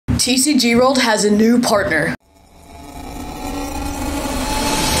TCG World has a new partner.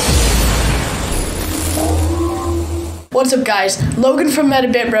 What's up guys, Logan from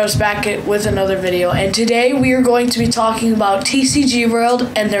MetaBit Bros back with another video, and today we are going to be talking about TCG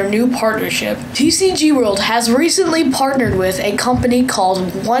World and their new partnership. TCG World has recently partnered with a company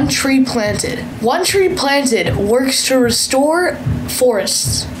called One Tree Planted. One Tree Planted works to restore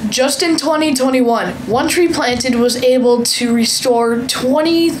forests. Just in 2021, One Tree Planted was able to restore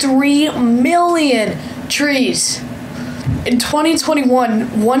 23 million trees. In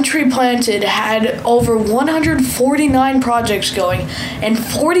 2021, One Tree Planted had over 149 projects going in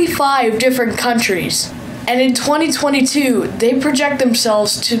 45 different countries. And in 2022, they project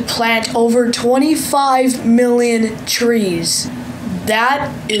themselves to plant over 25 million trees.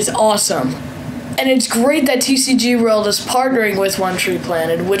 That is awesome. And it's great that TCG World is partnering with One Tree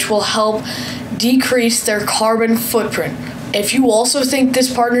Planted, which will help decrease their carbon footprint. If you also think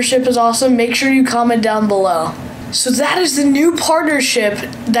this partnership is awesome, make sure you comment down below. So that is the new partnership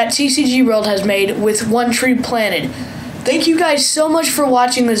that TCG World has made with One Tree Planted. Thank you guys so much for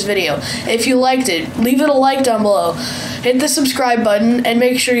watching this video. If you liked it, leave it a like down below. Hit the subscribe button and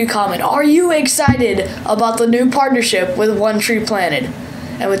make sure you comment. Are you excited about the new partnership with One Tree Planted?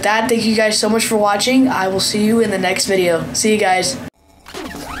 And with that, thank you guys so much for watching. I will see you in the next video. See you guys.